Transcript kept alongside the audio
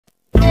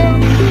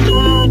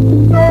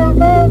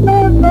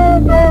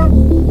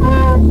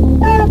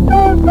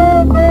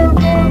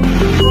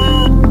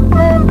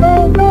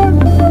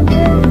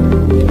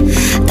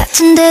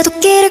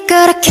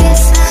거라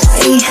kiss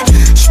me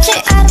쉽지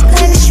않은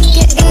내가 쉽게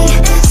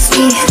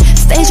easy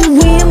스테이지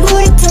위엔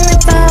불이 틈을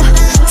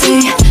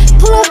body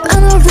pull up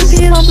and I'll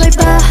repeat on play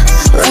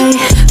ballet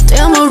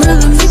damn I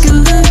really make it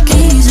look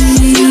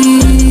easy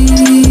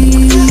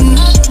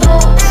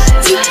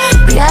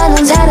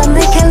미안한 자라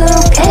make it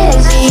look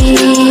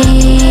easy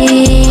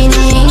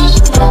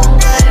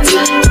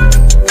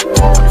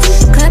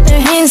clap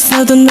your hands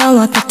너도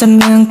너와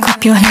같다면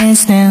clap your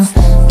hands now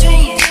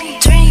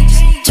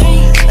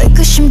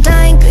의구심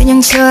따윈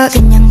그냥 줘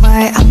그냥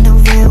말 I'm the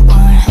real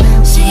one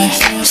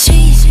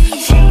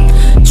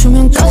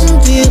조명 꺼진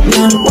뒤에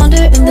난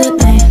wander in the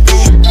night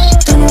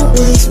Don't know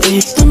what it's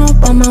with, don't know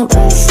about my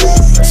ways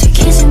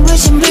시키신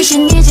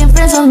불신 이젠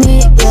friends on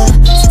me yeah.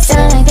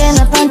 세상에게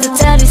나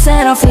반듯하리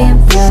SSERAFIM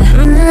yeah.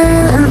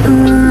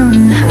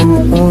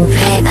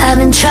 I've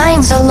been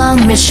trying so long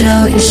to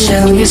show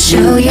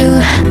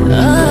you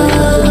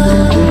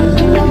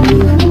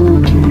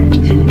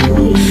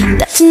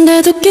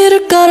다친데도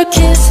길을 걸어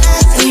kiss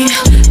me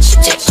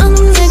쉽지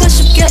않은 내가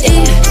쉽게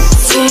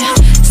easy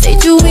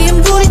스테이지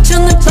위엔 불이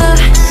튀는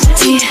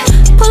body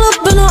pull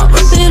up and I'll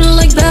repeat it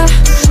like that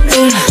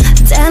yeah.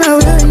 Then I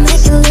really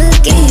make it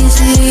look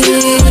easy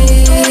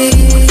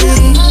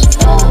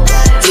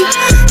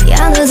Yeah,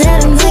 I know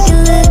that I make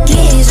it look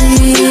easy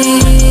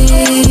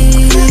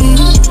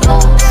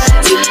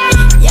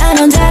Yeah, I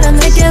know that I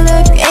make it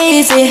look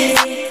easy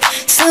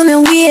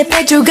수면 위에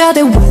백조가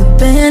돼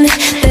whipping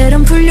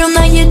때론 풀려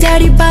나의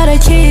다리 but I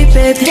keep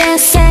it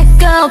Dance and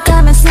go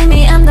come and see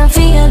me I'm the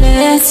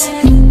fearless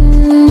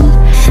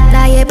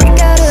나의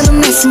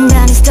발걸음은 매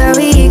순간의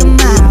스토리가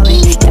my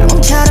way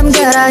영웅처럼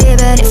걸어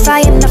even if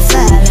I am not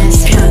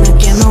flawless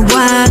편하게만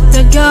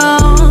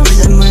왔다고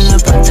잘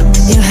몰라봤다면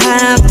you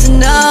have to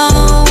know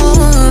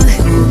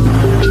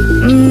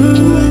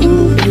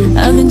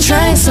I've been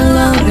trying so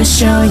long to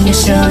show you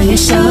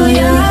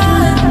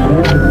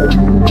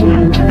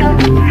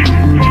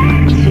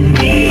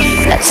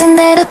같은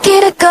대로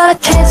길을 걸어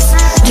kiss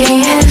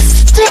me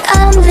쉽지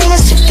않은 내가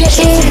쉽게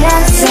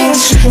이해하지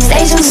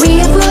스테이지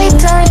위에